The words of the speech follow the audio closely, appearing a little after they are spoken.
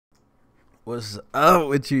What's up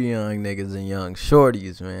with you young niggas and young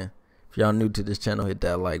shorties, man? If y'all new to this channel, hit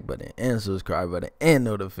that like button and subscribe button and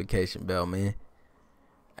notification bell, man.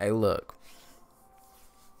 Hey, look.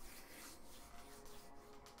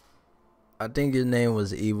 I think his name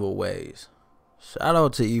was Evil Ways. Shout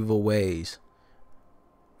out to Evil Ways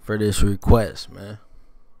for this request, man.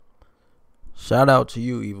 Shout out to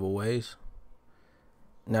you, Evil Ways.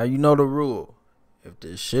 Now, you know the rule. If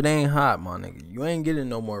this shit ain't hot, my nigga, you ain't getting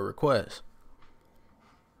no more requests.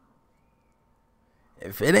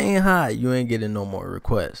 If it ain't hot, you ain't getting no more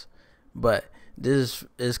requests. But this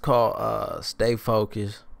is called Stay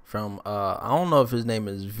Focused from, I don't know if his name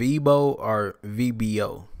is VBO or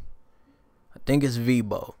VBO. I think it's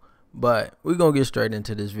VBO. But we're going to get straight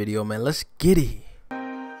into this video, man. Let's get it.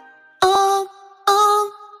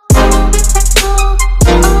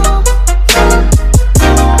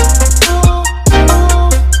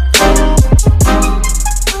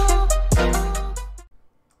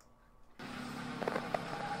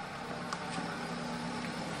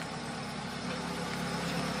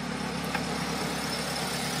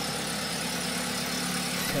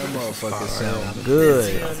 That motherfucker sound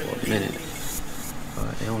good. For a minute.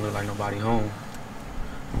 It don't look like nobody home.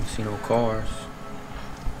 I don't see no cars.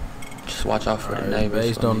 Just watch out for the neighbors.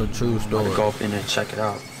 Based on the true story. Go up in there and check it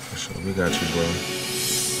out. For sure, we got you, bro.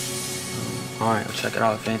 Alright, I'll check it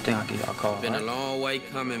out. If anything, I'll give y'all a call. Been a long way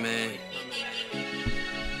coming, man.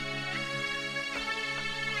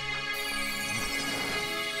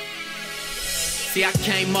 See, I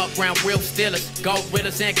came up around real stealers, gold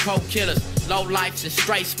ridders and coke killers, low lifes and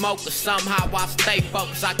straight smokers. Somehow I stay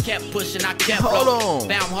focused. I kept pushing, I kept Hold on.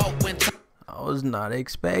 Found hope when I was not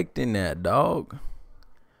expecting that, dog.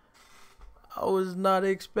 I was not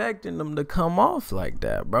expecting them to come off like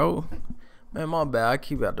that, bro. Man, my bad. I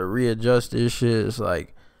keep having to readjust this shit. It's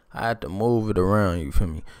like I had to move it around, you feel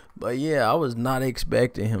me? But yeah, I was not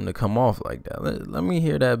expecting him to come off like that. Let me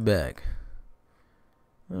hear that back.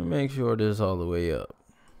 Let me make sure this all the way up.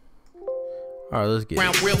 Alright, let's get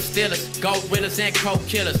it. Real stealers, gold ridders and coke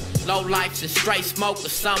killers, low lifes and straight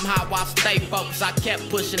smokers. Somehow I stay focused. I kept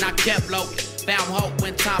pushing, I kept low. Found hope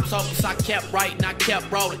when times hopeless. I kept writing, I kept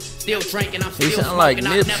rolling. Still drinking, I'm still smoking. Like I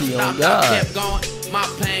never Nipsey, stopped, God. I kept going. My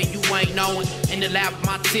pain, you ain't knowing. In the lab,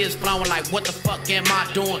 my tears flowing. Like, what the fuck am I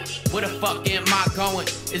doing? Where the fuck am I going?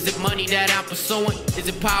 Is it money that I'm pursuing? Is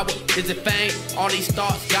it power? Is it fame? All these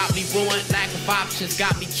thoughts got me ruined. Lack of options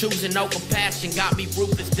got me choosing. No compassion got me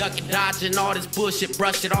ruthless. Ducking, dodging all this bullshit.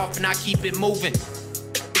 Brush it off and I keep it moving.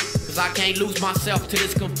 Cause I can't lose myself to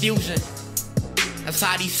this confusion. That's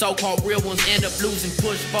how these so-called real ones end up losing.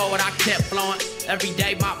 Push forward, I kept flowing. Every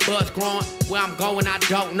day my buzz growing. Where I'm going, I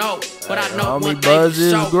don't know. But I know one thing for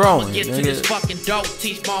sure. I'ma get to this fucking dope.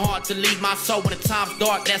 Teach my heart to lead my soul. When the time's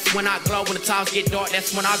dark, that's when I glow. When the times get dark,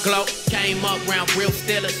 that's when I glow. Came up around real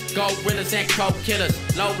stealers, gold ridders and coke killers,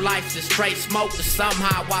 low lifes and straight smokers.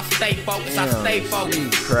 Somehow I stay focused. I stay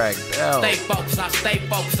focused. Cracked out. Stay focused. I stay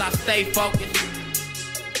focused. I stay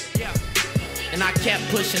focused. Yeah. And I kept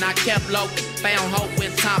pushing, I kept low. Found hope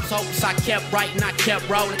when times hopeless. I kept writing, I kept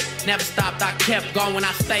rolling. Never stopped, I kept going.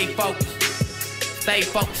 I stayed focused. Stay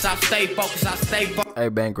focused, I stay focused, I stay focused. Hey,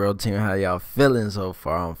 Bankroll team, how y'all feeling so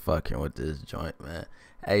far? I'm fucking with this joint, man.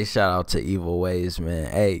 Hey, shout out to Evil Ways,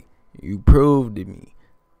 man. Hey, you proved to me.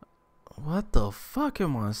 What the fuck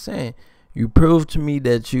am I saying? You proved to me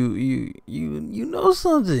that you know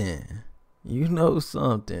something. You know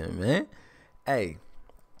something, man. Hey.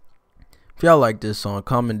 If y'all like this song,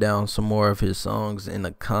 comment down some more of his songs in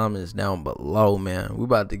the comments down below, man. We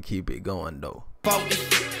about to keep it going, though. All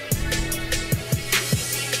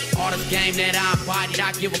this game that I embodied,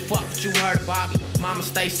 I give a fuck what you heard about me. Mama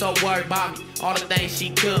stay so worried about me. All the things she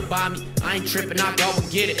could buy me. I ain't tripping, I go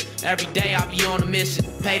and get it. Every day I be on a mission.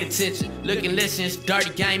 Paid attention, look and listen. It's a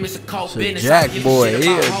dirty game, it's a cold business. Jack boy,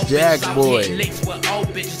 Jack boy. Licks with old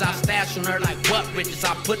bitches, I stash on her like what riches.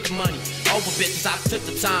 I put the money over bitches, I took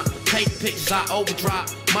the time. Take pictures, I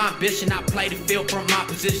overdrive. My ambition, I play the field from my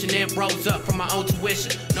position and rose up from my own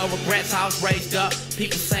tuition. No regrets, I was raised up.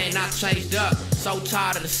 People saying I changed up. So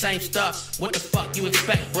tired of the same stuff. What the fuck you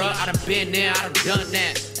expect, bruh? I done been there, I done done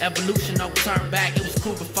that. Evolution, no turn back. It was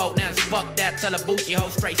cool before, now it's fuck that. Tell a bougie hoe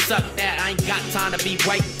straight suck that. I ain't got time to be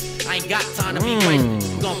waiting. I ain't got time to be waiting.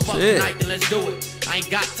 We gon' fuck tonight, then let's do it. I ain't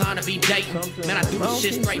got time to be dating. Man, I do this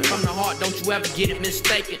shit straight from the heart. Don't you ever get it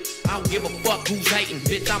mistaken. I don't give a fuck who's hating.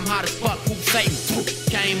 Bitch, I'm hot as fuck. Who's Satan?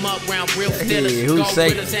 Came up around real stealers, gold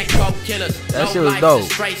ridders and coke killers. That shit no was life dope.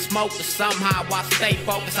 Straight smokers. Somehow I stay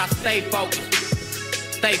focused. I stay focused.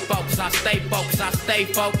 Stay focused. I stay focused. I stay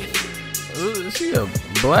focused. Is he a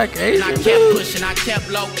black And I Asian kept dude? pushing, I kept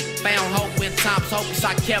low. Found hope when times hopeless.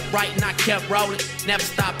 I kept writing, I kept rolling. Never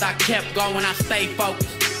stopped, I kept going. I stayed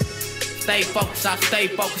focused. Stay focused, I stay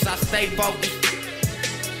focused, I stay focused.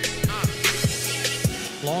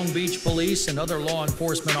 Long Beach police and other law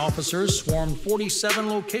enforcement officers swarmed 47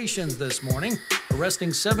 locations this morning,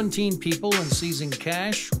 arresting 17 people and seizing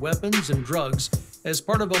cash, weapons, and drugs as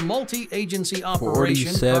part of a multi-agency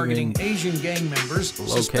operation targeting Asian gang members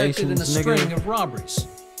suspected in a string of robberies.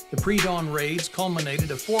 The pre-dawn raids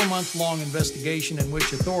culminated a 4-month-long investigation in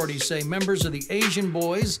which authorities say members of the Asian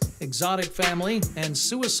Boys, Exotic Family, and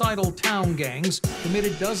Suicidal Town gangs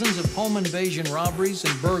committed dozens of home invasion robberies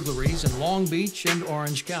and burglaries in Long Beach and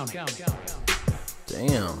Orange County.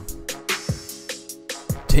 Damn.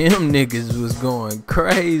 Them niggas was going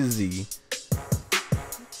crazy.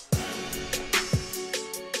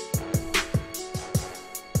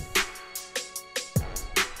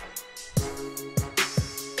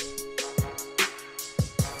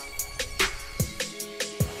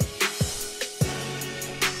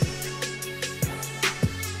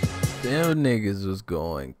 Them niggas was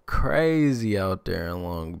going crazy out there in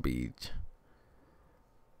Long Beach.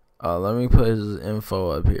 Let me put his info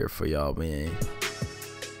up here for y'all, man.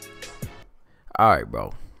 Alright,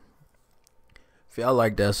 bro. If y'all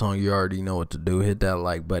like that song, you already know what to do. Hit that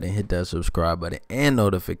like button, hit that subscribe button, and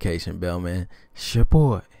notification bell, man. It's your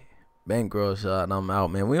boy, Bankroll Shot, and I'm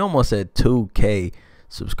out, man. We almost at 2K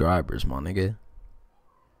subscribers, my nigga.